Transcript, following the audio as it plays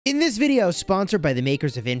In this video, sponsored by the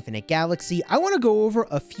makers of Infinite Galaxy, I want to go over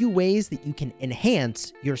a few ways that you can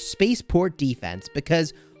enhance your spaceport defense,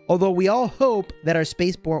 because although we all hope that our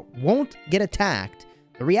spaceport won't get attacked,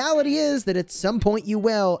 the reality is that at some point you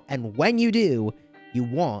will, and when you do, you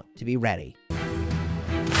want to be ready.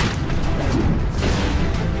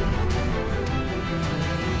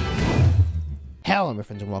 Hello my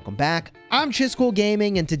friends and welcome back. I'm Chisgule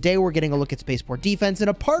Gaming, and today we're getting a look at spaceport defense, and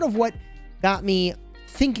a part of what got me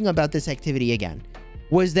thinking about this activity again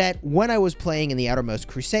was that when I was playing in the Outermost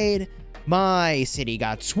Crusade, my city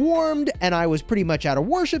got swarmed and I was pretty much out of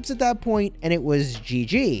warships at that point, and it was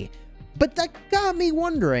GG. But that got me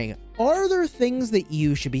wondering, are there things that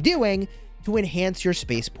you should be doing to enhance your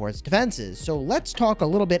spaceport's defenses? So let's talk a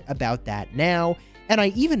little bit about that now. And I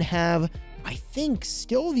even have, I think,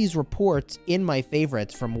 still these reports in my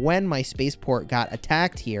favorites from when my spaceport got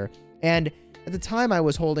attacked here. And at the time, I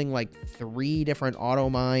was holding like 3 different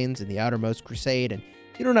auto mines in the Outermost Crusade, and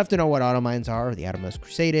you don't have to know what auto mines are or the Outermost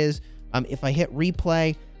Crusade is. If I hit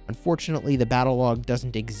replay, unfortunately, the battle log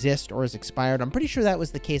doesn't exist or is expired. I'm pretty sure that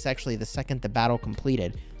was the case actually the second the battle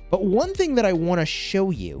completed. But one thing that I want to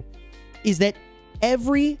show you is that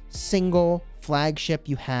every single flagship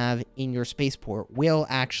you have in your spaceport will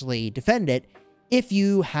actually defend it if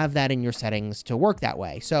you have that in your settings to work that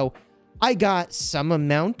way. So I got some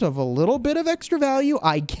amount of a little bit of extra value,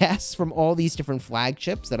 I guess, from all these different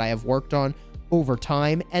flagships that I have worked on over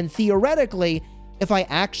time. And theoretically, if I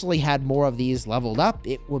actually had more of these leveled up,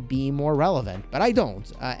 it would be more relevant. But I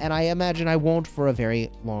don't, and I imagine I won't for a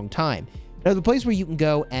very long time. Now, the place where you can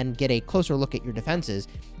go and get a closer look at your defenses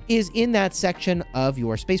is in that section of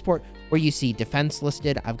your spaceport where you see defense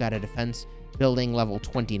listed. I've got a defense building level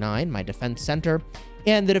 29, my defense center.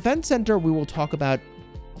 And the defense center we will talk about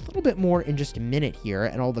a little bit more in just a minute here,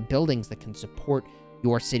 and all the buildings that can support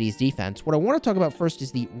your city's defense. What I want to talk about first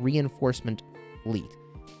is the reinforcement fleet.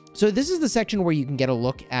 So this is the section where you can get a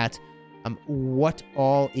look at what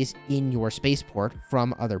all is in your spaceport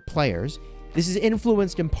from other players. This is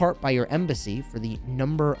influenced in part by your embassy for the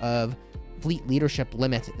number of fleet leadership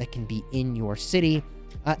limit that can be in your city.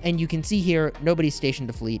 And you can see here, nobody's stationed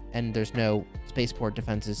a fleet, and there's no spaceport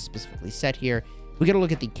defenses specifically set here. We get a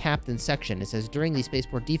look at the captain section. It says, during the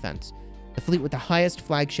spaceport defense, the fleet with the highest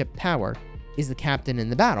flagship power is the captain in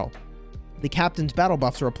the battle. The captain's battle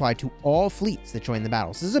buffs are applied to all fleets that join the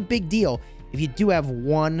battle. So this is a big deal if you do have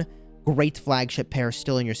one great flagship pair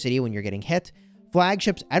still in your city when you're getting hit.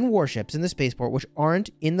 Flagships and warships in the spaceport which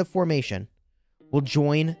aren't in the formation will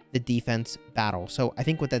join the defense battle. So I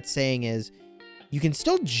think what that's saying is you can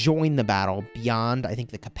still join the battle beyond, I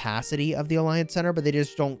think, the capacity of the Alliance Center, but they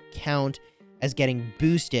just don't count as getting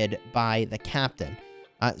boosted by the captain.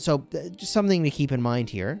 So just something to keep in mind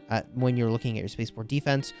here when you're looking at your spaceport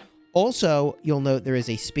defense. Also, you'll note there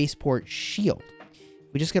is a spaceport shield.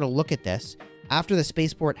 If we just get a look at this, after the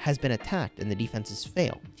spaceport has been attacked and the defenses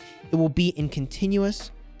fail, it will be in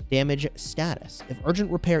continuous damage status. If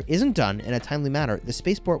urgent repair isn't done in a timely manner, the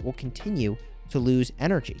spaceport will continue to lose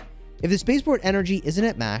energy. If the spaceport energy isn't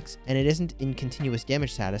at max and it isn't in continuous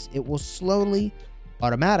damage status, it will slowly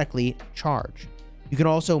automatically charge. You can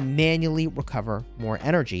also manually recover more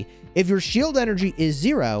energy. If your shield energy is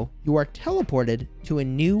 0, you are teleported to a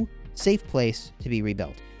new safe place to be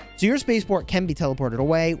rebuilt. So your spaceport can be teleported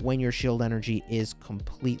away when your shield energy is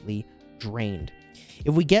completely drained.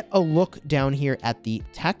 If we get a look down here at the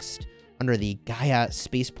text under the Gaia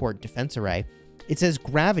Spaceport Defense Array, it says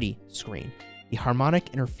gravity screen. The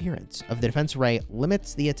harmonic interference of the defense array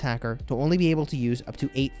limits the attacker to only be able to use up to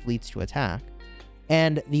 8 fleets to attack,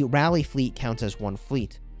 and the rally fleet counts as 1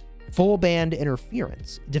 fleet. Full band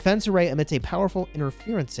interference. Defense array emits a powerful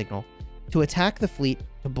interference signal to attack the fleet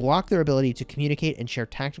to block their ability to communicate and share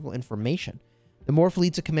tactical information. The more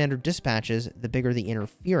fleets a commander dispatches, the bigger the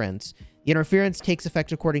interference. The interference takes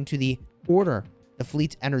effect according to the order the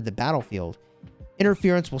fleets entered the battlefield.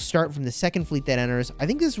 Interference will start from the second fleet that enters. I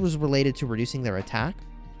think this was related to reducing their attack.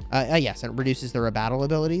 Yes, it reduces their battle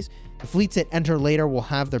abilities. The fleets that enter later will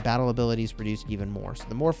have their battle abilities reduced even more. So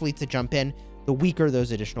the more fleets that jump in, the weaker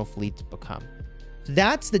those additional fleets become. So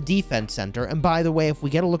that's the defense center. And by the way, if we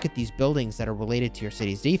get a look at these buildings that are related to your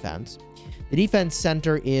city's defense, the defense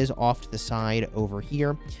center is off to the side over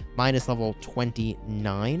here. Mine is level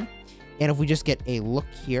 29. And if we just get a look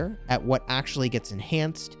here at what actually gets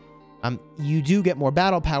enhanced, you do get more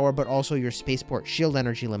battle power, but also your spaceport shield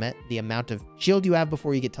energy limit, the amount of shield you have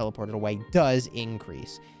before you get teleported away, does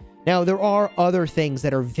increase. Now, there are other things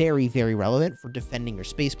that are very, very relevant for defending your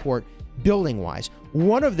spaceport building-wise.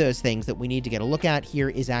 One of those things that we need to get a look at here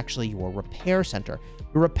is actually your repair center.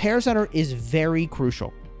 The repair center is very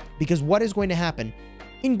crucial because what is going to happen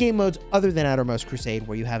in game modes other than Outermost Crusade,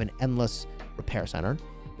 where you have an endless repair center.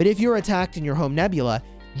 But if you're attacked in your home nebula,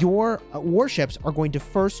 your warships are going to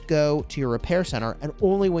first go to your repair center, and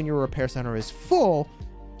only when your repair center is full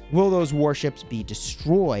will those warships be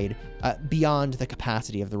destroyed beyond the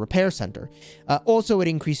capacity of the repair center. Also, it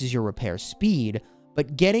increases your repair speed,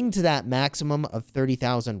 but getting to that maximum of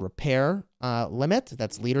 30,000 repair limit,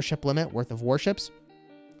 that's leadership limit worth of warships,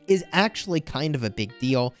 is actually kind of a big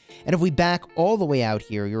deal. And if we back all the way out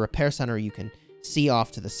here, your repair center, you can see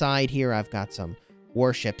off to the side here, I've got some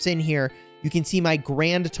warships in here. You can see my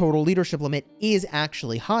grand total leadership limit is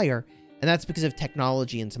actually higher, and that's because of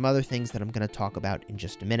technology and some other things that I'm going to talk about in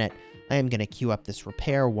just a minute. I am going to queue up this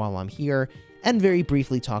repair while I'm here and very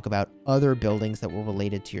briefly talk about other buildings that were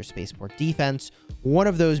related to your spaceport defense. One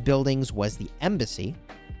of those buildings was the embassy.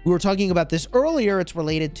 We were talking about this earlier. It's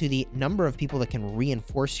related to the number of people that can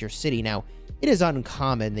reinforce your city. Now, it is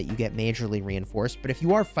uncommon that you get majorly reinforced, but if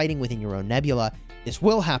you are fighting within your own nebula, this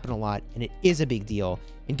will happen a lot, and it is a big deal.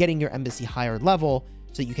 And getting your embassy higher level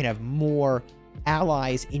so that you can have more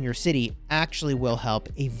allies in your city actually will help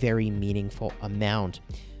a very meaningful amount.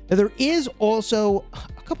 Now, there is also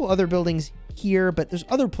a couple other buildings here, but there's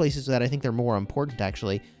other places that I think they're more important,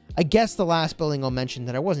 actually. I guess the last building I'll mention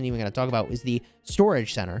that I wasn't even going to talk about is the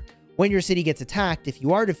storage center. When your city gets attacked, if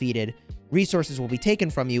you are defeated, resources will be taken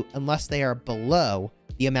from you unless they are below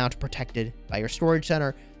the amount protected by your storage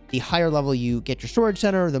center. The higher level you get your storage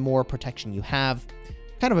center, the more protection you have.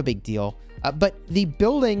 Kind of a big deal. But the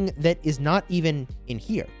building that is not even in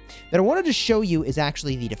here that I wanted to show you is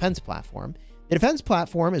actually the defense platform. The defense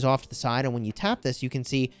platform is off to the side, and when you tap this, you can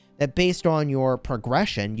see that based on your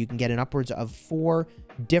progression, you can get an upwards of 4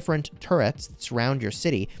 different turrets that surround your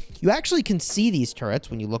city. You actually can see these turrets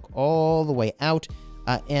when you look all the way out,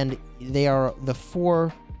 and they are the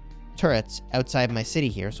 4 turrets outside my city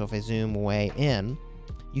here. So if I zoom way in,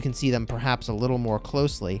 you can see them perhaps a little more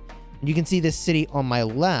closely. And you can see this city on my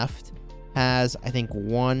left has, I think,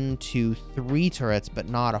 1, 2, 3 turrets, but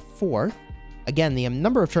not a 4th. Again, the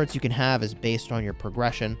number of turrets you can have is based on your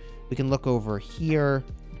progression. We can look over here.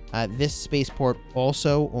 This spaceport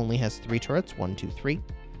also only has 3 turrets, 1, 2, 3.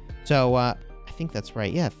 So I think that's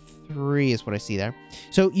right. Yeah, 3 is what I see there.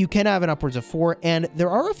 So you can have an upwards of 4, and there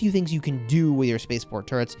are a few things you can do with your spaceport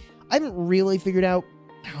turrets. I haven't really figured out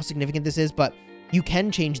how significant this is, but you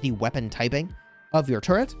can change the weapon typing of your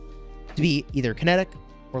turret to be either kinetic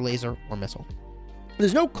or laser or missile.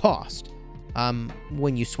 There's no cost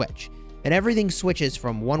when you switch, and everything switches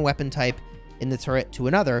from one weapon type in the turret to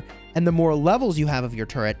another, and the more levels you have of your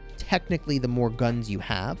turret, technically the more guns you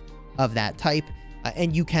have of that type,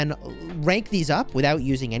 and you can rank these up without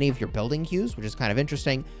using any of your building queues, which is kind of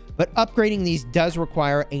interesting, but upgrading these does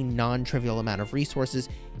require a non-trivial amount of resources.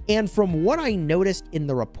 And from what I noticed in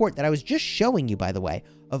the report that I was just showing you, by the way,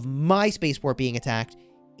 of my spaceport being attacked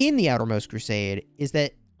in the Outermost Crusade, is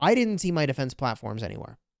that I didn't see my defense platforms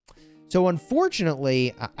anywhere. So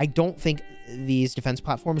unfortunately, I don't think these defense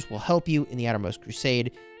platforms will help you in the Outermost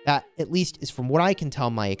Crusade. That, at least, is from what I can tell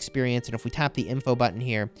my experience. And if we tap the info button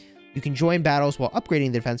here, you can join battles while upgrading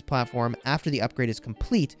the defense platform. After the upgrade is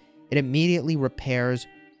complete, it immediately repairs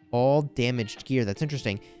all damaged gear. That's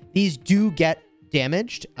interesting. These do get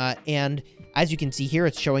damaged, and as you can see here,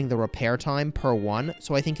 it's showing the repair time per one.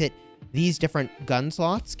 So I think that these different gun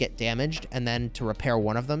slots get damaged, and then to repair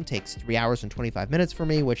one of them takes 3 hours and 25 minutes for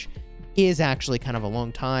me, which is actually kind of a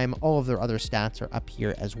long time. All of their other stats are up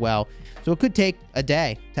here as well. So it could take a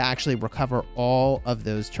day to actually recover all of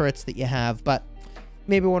those turrets that you have. But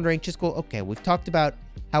maybe wondering, Chisgule, okay, we've talked about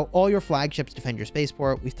how all your flagships defend your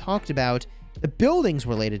spaceport. We've talked about the buildings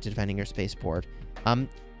related to defending your spaceport. And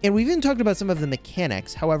we've even talked about some of the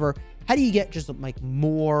mechanics. However, how do you get just like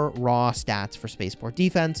more raw stats for spaceport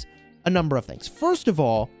defense? A number of things. First of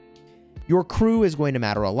all, your crew is going to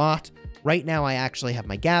matter a lot. Right now, I actually have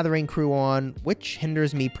my gathering crew on, which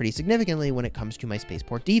hinders me pretty significantly when it comes to my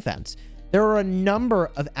spaceport defense. There are a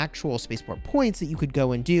number of actual spaceport points that you could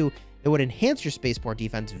go and do that would enhance your spaceport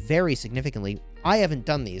defense very significantly. I haven't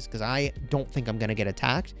done these because I don't think I'm going to get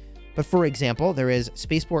attacked. But for example, there is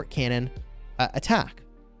spaceport cannon attack.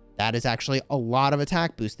 That is actually a lot of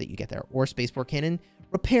attack boost that you get there. Or spaceport cannon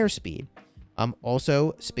repair speed.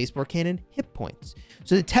 Also, spaceport cannon hit points.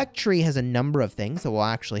 So the tech tree has a number of things that will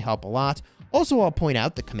actually help a lot. Also, I'll point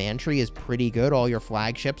out the command tree is pretty good. All your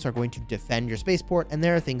flagships are going to defend your spaceport, and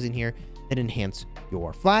there are things in here that enhance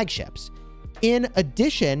your flagships. In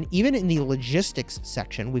addition, even in the logistics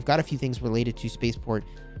section, we've got a few things related to spaceport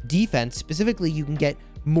defense. Specifically, you can get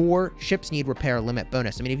more ships need repair limit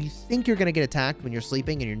bonus. I mean, if you think you're going to get attacked when you're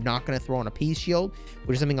sleeping and you're not going to throw on a peace shield,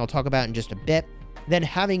 which is something I'll talk about in just a bit, then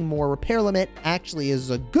having more repair limit actually is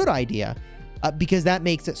a good idea, because that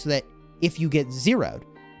makes it so that if you get zeroed,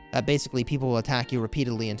 basically people will attack you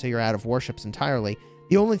repeatedly until you're out of warships entirely.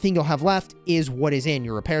 The only thing you'll have left is what is in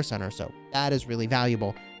your repair center, so that is really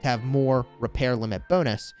valuable to have more repair limit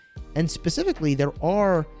bonus. And specifically, there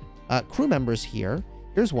are crew members here.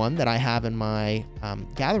 Here's one that I have in my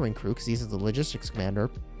gathering crew, because he's the logistics commander,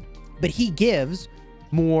 but he gives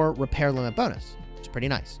more repair limit bonus, which is pretty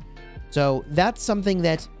nice. So that's something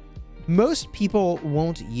that most people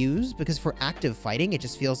won't use, because for active fighting, it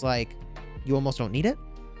just feels like you almost don't need it.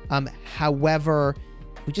 However,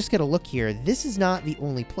 if we just get a look here, this is not the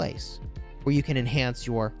only place where you can enhance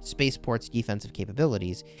your spaceport's defensive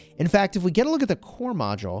capabilities. In fact, if we get a look at the core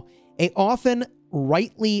module, and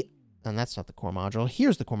that's not the core module,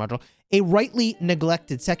 here's the core module. A rightly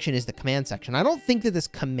neglected section is the command section. I don't think that this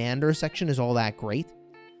commander section is all that great,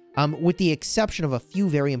 with the exception of a few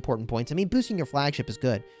very important points. I mean, boosting your flagship is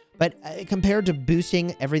good, but compared to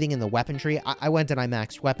boosting everything in the weapon tree, I went and I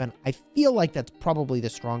maxed weapon. I feel like that's probably the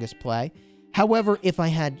strongest play. However, if I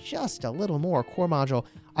had just a little more core module,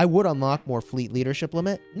 I would unlock more fleet leadership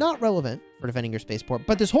limit. Not relevant for defending your spaceport,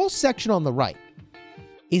 but this whole section on the right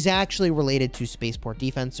is actually related to spaceport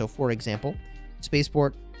defense. So for example,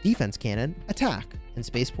 spaceport defense cannon attack, and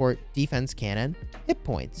spaceport defense cannon hit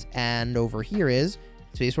points. And over here is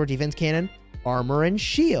spaceport defense cannon armor and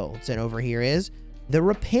shields. And over here is the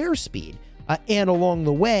repair speed. And along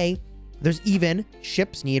the way, there's even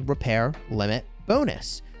ships need repair limit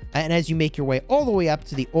bonus. And as you make your way all the way up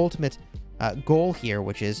to the ultimate goal here,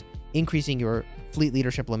 which is increasing your fleet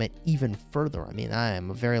leadership limit even further. I mean, I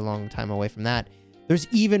am a very long time away from that. There's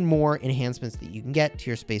even more enhancements that you can get to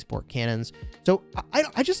your spaceport cannons. So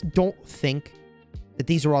I just don't think that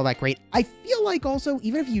these are all that great. I feel like also,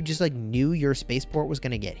 even if you just like knew your spaceport was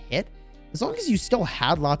going to get hit, as long as you still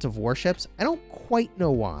had lots of warships, I don't quite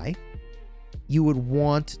know why you would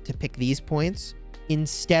want to pick these points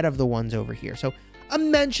instead of the ones over here. So I'm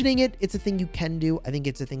mentioning it. It's a thing you can do. I think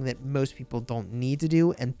it's a thing that most people don't need to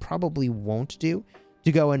do and probably won't do,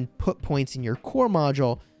 to go and put points in your core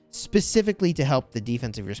module specifically to help the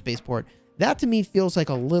defense of your spaceport. That to me feels like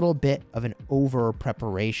a little bit of an over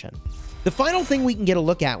preparation. The final thing we can get a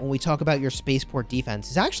look at when we talk about your spaceport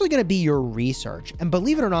defense is actually going to be your research. And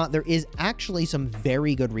believe it or not, there is actually some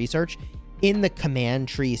very good research in the command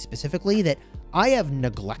tree specifically that I have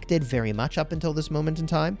neglected very much up until this moment in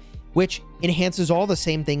time, which enhances all the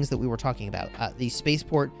same things that we were talking about. The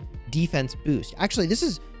spaceport defense boost. Actually, this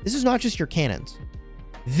is not just your cannons.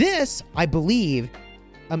 This, I believe,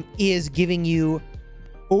 is giving you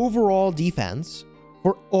overall defense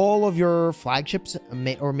for all of your flagships,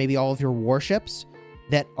 or maybe all of your warships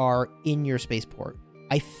that are in your spaceport.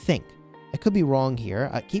 I think. I could be wrong here.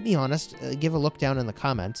 Keep me honest. Give a look down in the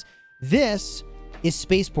comments. This is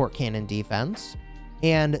spaceport cannon defense,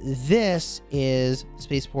 and this is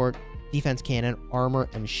spaceport defense cannon armor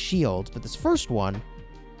and shields. But this first one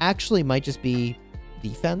actually might just be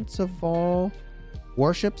defense of all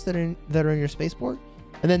warships that are in your spaceport.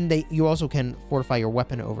 And then you also can fortify your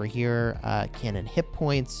weapon over here, cannon hit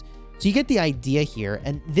points. So you get the idea here.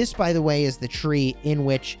 And this, by the way, is the tree in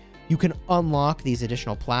which you can unlock these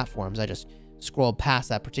additional platforms. I just scrolled past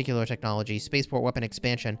that particular technology. Spaceport weapon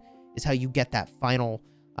expansion is how you get that final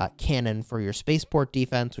cannon for your spaceport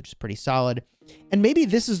defense, which is pretty solid. And maybe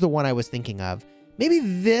this is the one I was thinking of. Maybe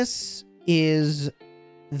this is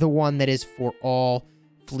the one that is for all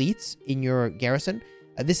fleets in your garrison.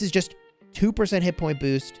 This is just 2% hit point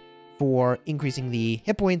boost for increasing the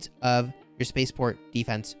hit points of your spaceport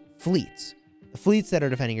defense fleets. The fleets that are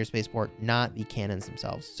defending your spaceport, not the cannons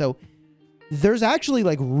themselves. So there's actually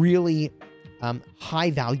like really high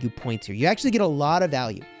value points here. You actually get a lot of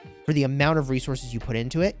value for the amount of resources you put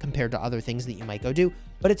into it compared to other things that you might go do,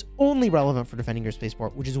 but it's only relevant for defending your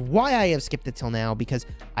spaceport, which is why I have skipped it till now, because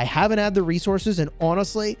I haven't had the resources. And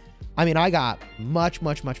honestly, I mean, I got much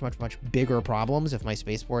bigger problems if my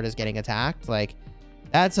spaceport is getting attacked. Like,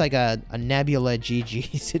 that's like a Nebula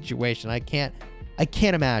GG situation. I can't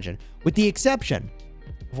imagine. With the exception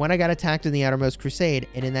of when I got attacked in the Outermost Crusade,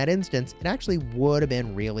 and in that instance, it actually would have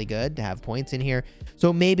been really good to have points in here.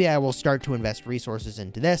 So maybe I will start to invest resources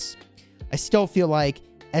into this. I still feel like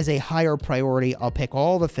as a higher priority, I'll pick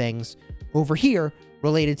all the things over here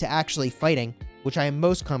related to actually fighting, which I am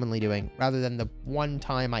most commonly doing, rather than the one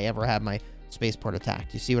time I ever had my spaceport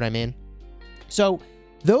attacked. You see what I mean? So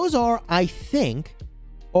those are, I think,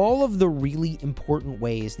 all of the really important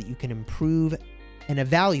ways that you can improve and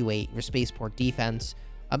evaluate your spaceport defense,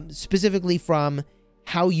 specifically from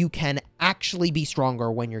how you can actually be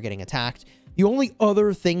stronger when you're getting attacked. The only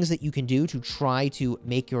other things that you can do to try to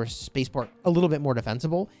make your spaceport a little bit more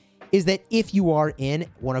defensible is that if you are in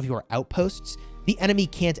one of your outposts, the enemy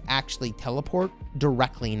can't actually teleport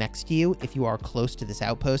directly next to you if you are close to this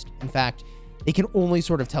outpost. In fact, they can only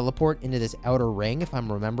sort of teleport into this outer ring, if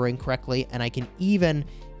I'm remembering correctly. And I can even,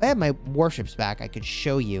 if I have my warships back, I could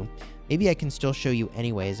show you. Maybe I can still show you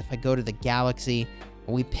anyways. If I go to the galaxy,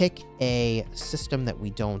 and we pick a system that we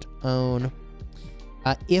don't own.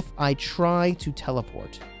 If I try to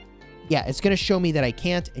teleport, yeah, it's going to show me that I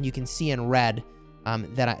can't, and you can see in red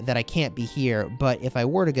that I can't be here. But if I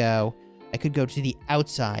were to go, I could go to the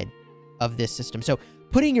outside of this system. So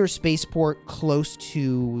putting your spaceport close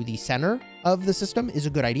to the center of the system is a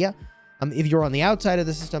good idea. If you're on the outside of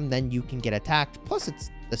the system, then you can get attacked. Plus, it's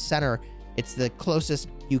the center. It's the closest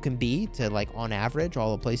you can be to, like, on average,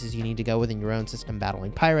 all the places you need to go within your own system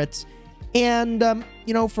battling pirates. And,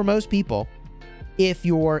 you know, for most people, if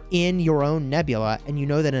you're in your own nebula and you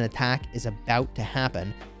know that an attack is about to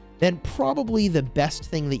happen, then probably the best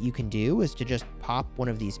thing that you can do is to just pop one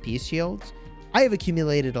of these peace shields. I have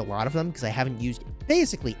accumulated a lot of them because I haven't used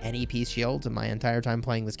basically any peace shields in my entire time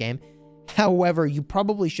playing this game. However, you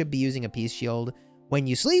probably should be using a peace shield when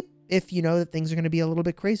you sleep if you know that things are going to be a little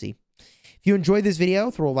bit crazy. If you enjoyed this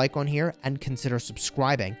video, throw a like on here and consider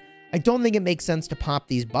subscribing. I don't think it makes sense to pop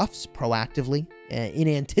these buffs proactively in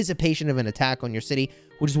anticipation of an attack on your city,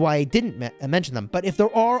 which is why I didn't mention them. But if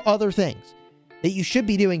there are other things that you should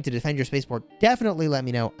be doing to defend your spaceport, definitely let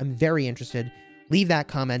me know. I'm very interested. Leave that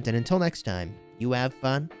comment, and until next time, you have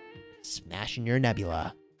fun smashing your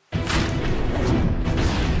nebula.